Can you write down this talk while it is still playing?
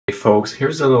folks,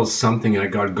 here's a little something I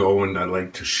got going I'd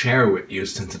like to share with you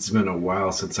since it's been a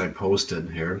while since I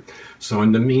posted here. So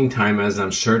in the meantime, as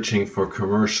I'm searching for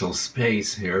commercial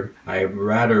space here, I'd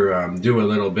rather do a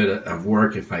little bit of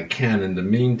work if I can in the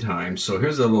meantime. So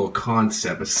here's a little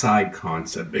concept, a side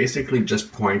concept, basically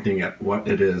just pointing at what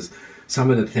it is,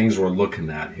 some of the things we're looking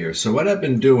at here. So what I've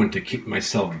been doing to keep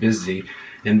myself busy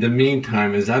in the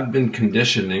meantime is I've been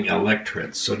conditioning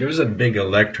Electrets. So there's a big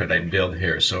Electret I built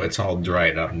here, so it's all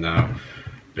dried up now.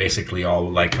 Basically all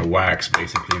like a wax,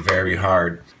 basically very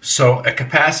hard. So a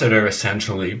capacitor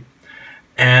essentially.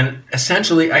 And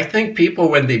essentially I think people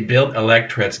when they build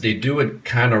Electrets, they do it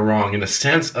kind of wrong in the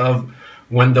sense of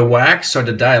when the wax or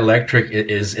the dielectric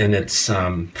is in its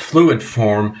fluid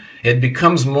form, it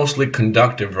becomes mostly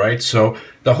conductive, right? So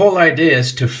the whole idea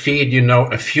is to feed,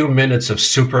 a few minutes of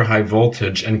super high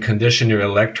voltage and condition your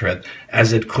Electret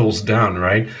as it cools down,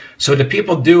 right? So the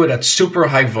people do it at super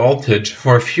high voltage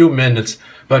for a few minutes,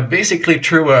 but basically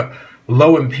through a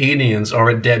low impedance or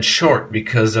a dead short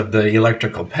because of the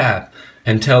electrical path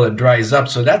until it dries up.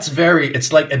 So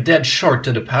it's like a dead short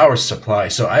to the power supply.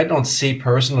 So I don't see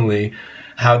personally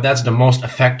how that's the most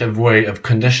effective way of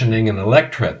conditioning an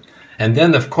Electret. And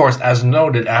then, of course, as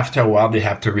noted, after a while, they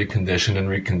have to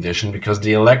recondition because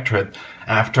the Electret,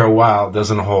 after a while,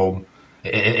 doesn't hold.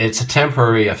 It's a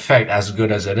temporary effect as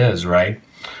good as it is, right?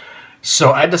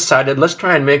 So I decided, let's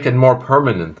try and make it more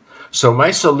permanent. So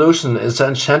my solution is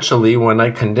essentially, when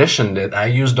I conditioned it, I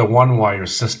used a one-wire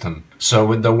system. So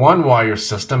with the one-wire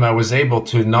system, I was able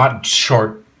to not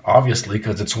short, obviously,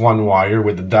 because it's one wire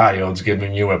with the diodes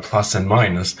giving you a plus and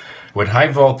minus. With high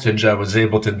voltage, I was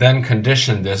able to then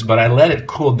condition this, but I let it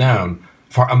cool down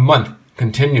for a month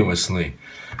continuously.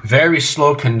 Very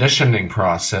slow conditioning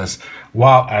process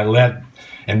while I let,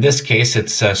 in this case,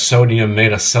 it's a sodium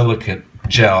metasilicate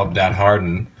gel that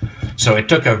hardened. So it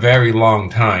took a very long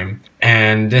time,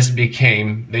 and this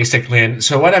became basically,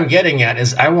 so what I'm getting at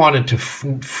is I wanted to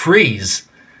freeze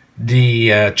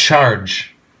the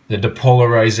charge, the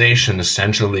depolarization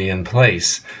essentially in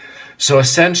place. So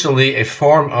essentially a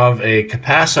form of a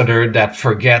capacitor that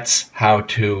forgets how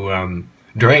to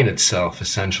drain itself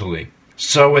essentially.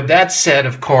 So with that said,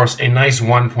 of course, a nice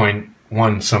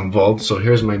 1.1 some volts. So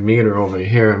here's my meter over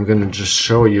here. I'm going to just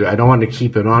show you. I don't want to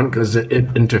keep it on because it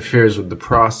interferes with the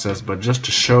process, but just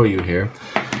to show you here.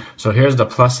 So here's the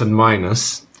plus and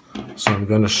minus. So I'm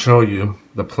going to show you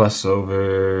the plus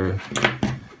over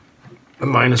the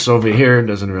minus over here.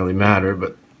 Doesn't really matter,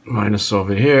 but minus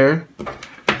over here,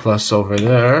 plus over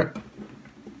there,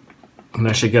 and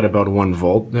I should get about 1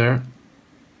 volt there.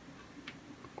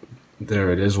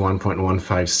 There it is,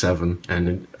 1.157.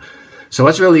 And so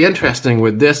what's really interesting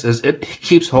with this is it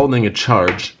keeps holding a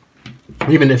charge.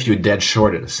 Even if you dead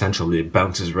short it, essentially, it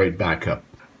bounces right back up.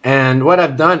 And what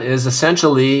I've done is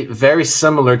essentially very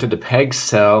similar to the PEG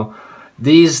cell.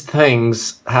 These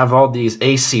things have all these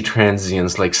AC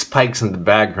transients, like spikes in the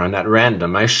background at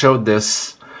random. I showed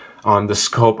this on the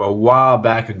scope a while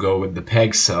back ago with the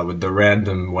PEG cell, with the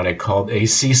random, what I called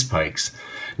AC spikes.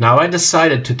 Now I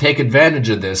decided to take advantage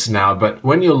of this now, but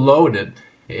when you load it,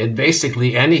 it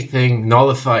basically, anything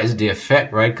nullifies the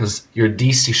effect, right? Because you're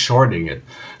DC shorting it.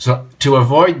 So to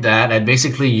avoid that, I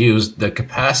basically used the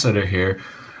capacitor here,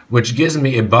 which gives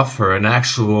me a buffer, an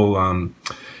actual,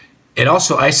 it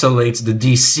also isolates the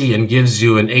DC and gives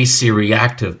you an AC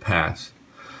reactive path.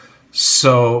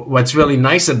 So what's really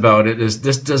nice about it is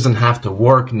this doesn't have to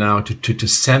work now to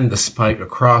send the spike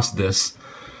across this.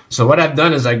 So what I've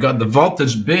done is I got the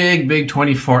voltage, big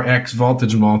 24x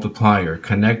voltage multiplier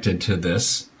connected to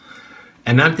this.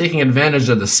 And I'm taking advantage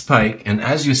of the spike. And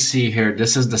as you see here,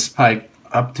 this is the spike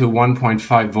up to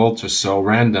 1.5 volts or so,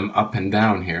 random up and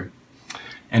down here.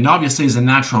 And obviously it's a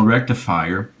natural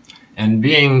rectifier. And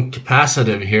being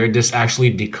capacitive here, this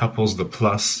actually decouples the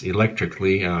plus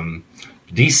electrically,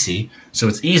 DC, so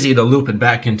it's easy to loop it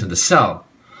back into the cell.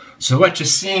 So what you're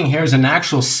seeing here is an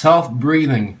actual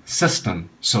self-breathing system,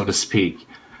 so to speak,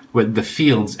 with the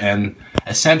fields. And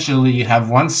essentially you have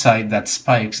one side that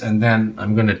spikes, and then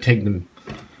I'm going to take them,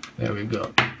 there we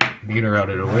go, meter out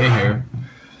of the way here.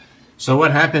 So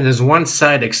what happens is one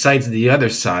side excites the other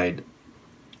side,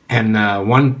 and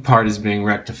one part is being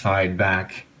rectified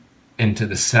back into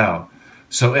the cell.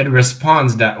 So it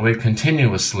responds that way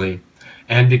continuously.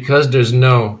 And because there's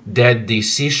no dead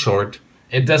DC short,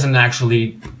 it doesn't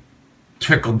actually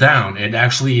trickle down. It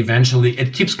actually eventually,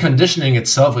 it keeps conditioning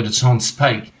itself with its own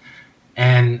spike.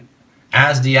 And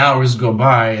as the hours go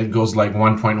by, it goes like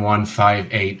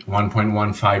 1.158,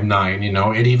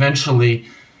 1.159, it eventually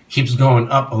keeps going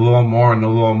up a little more and a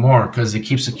little more because it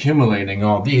keeps accumulating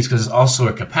all these, because it's also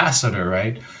a capacitor,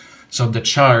 right? So the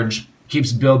charge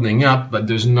keeps building up, but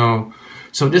there's no...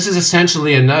 So this is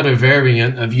essentially another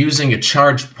variant of using a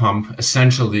charge pump,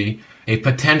 essentially a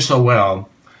potential well,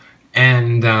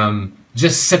 and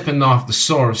just sipping off the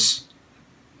source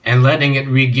and letting it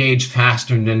re-gauge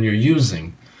faster than you're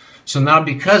using. So now,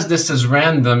 because this is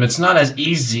random, it's not as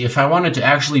easy. If I wanted to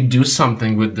actually do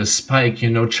something with this spike, you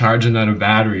know, charge another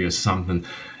battery or something,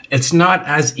 it's not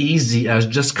as easy as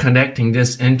just connecting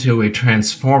this into a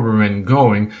transformer and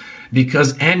going,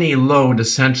 because any load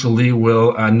essentially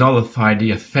will nullify the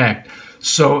effect.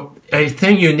 So a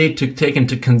thing you need to take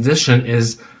into consideration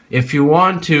is, if you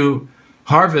want to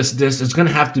harvest this, it's going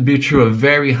to have to be through a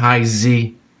very high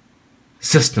Z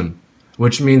system,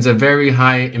 which means a very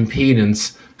high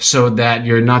impedance, so that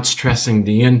you're not stressing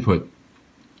the input.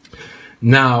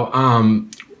 Now,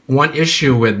 one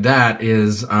issue with that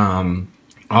is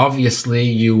obviously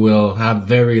you will have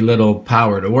very little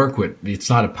power to work with. It's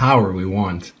not a power we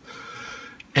want.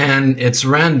 And it's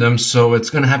random, so it's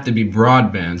going to have to be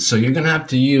broadband. So you're going to have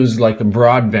to use like a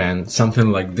broadband, something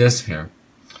like this here.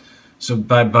 So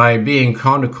by being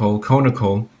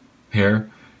conical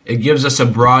here, it gives us a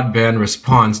broadband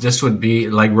response. This would be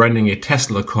like running a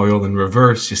Tesla coil in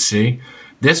reverse, you see.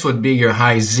 This would be your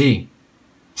high Z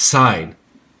side.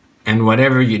 And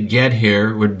whatever you'd get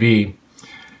here would be...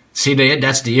 See,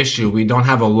 that's the issue. We don't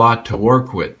have a lot to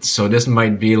work with. So this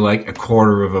might be like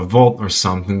 1/4 of a volt or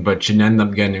something, but you'd end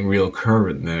up getting real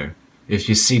current there, if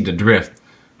you see the drift.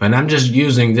 But I'm just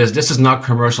using this. This is not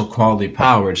commercial quality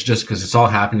power. It's just because it's all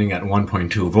happening at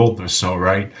 1.2 volt or so,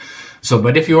 right? So,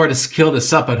 but if you were to scale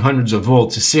this up at hundreds of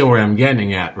volts, you see where I'm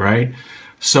getting at, right?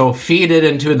 So feed it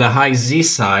into the high Z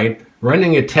side,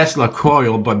 running a Tesla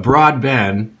coil, but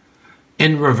broadband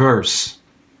in reverse.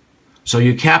 So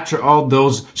you capture all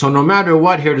those. So no matter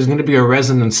what here, there's going to be a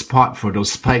resonant spot for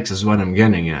those spikes is what I'm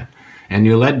getting at. And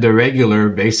you let the regular,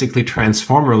 basically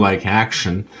transformer-like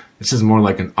action. This is more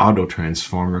like an auto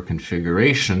transformer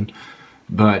configuration.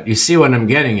 But you see what I'm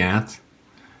getting at.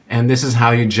 And this is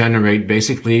how you generate,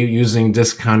 basically using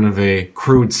this kind of a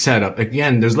crude setup.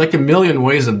 Again, there's like a million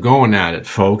ways of going at it,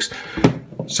 folks.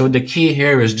 So the key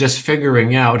here is just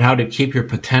figuring out how to keep your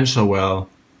potential well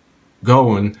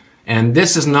going. And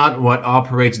this is not what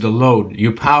operates the load.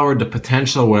 You power the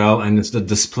potential well, and it's the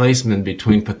displacement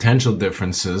between potential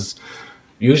differences,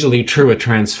 usually through a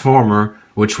transformer,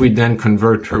 which we then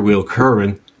convert to real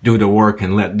current, do the work,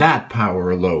 and let that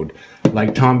power a load.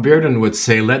 Like Tom Bearden would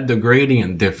say, let the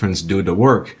gradient difference do the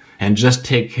work, and just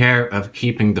take care of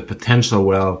keeping the potential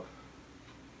well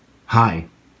high.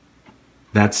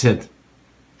 That's it.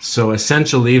 So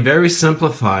essentially, very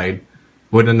simplified,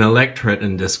 with an Electret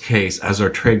in this case as our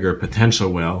trigger potential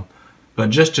well, but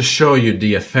just to show you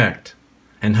the effect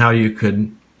and how you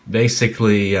could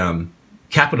basically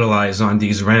capitalize on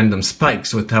these random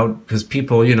spikes without, because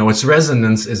people, you know, its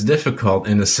resonance is difficult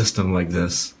in a system like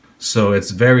this. So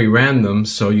it's very random,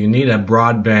 so you need a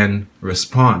broadband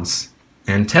response.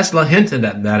 And Tesla hinted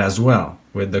at that as well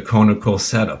with the conical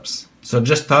setups. So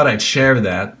just thought I'd share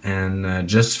that, and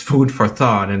just food for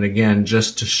thought. And again,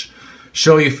 just to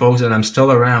show you folks that I'm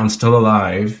still around, still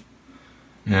alive,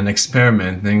 and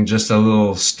experimenting. Just a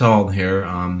little stalled here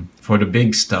for the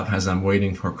big stuff as I'm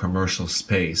waiting for commercial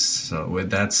space. So with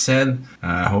that said,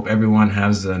 I hope everyone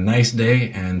has a nice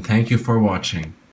day, and thank you for watching.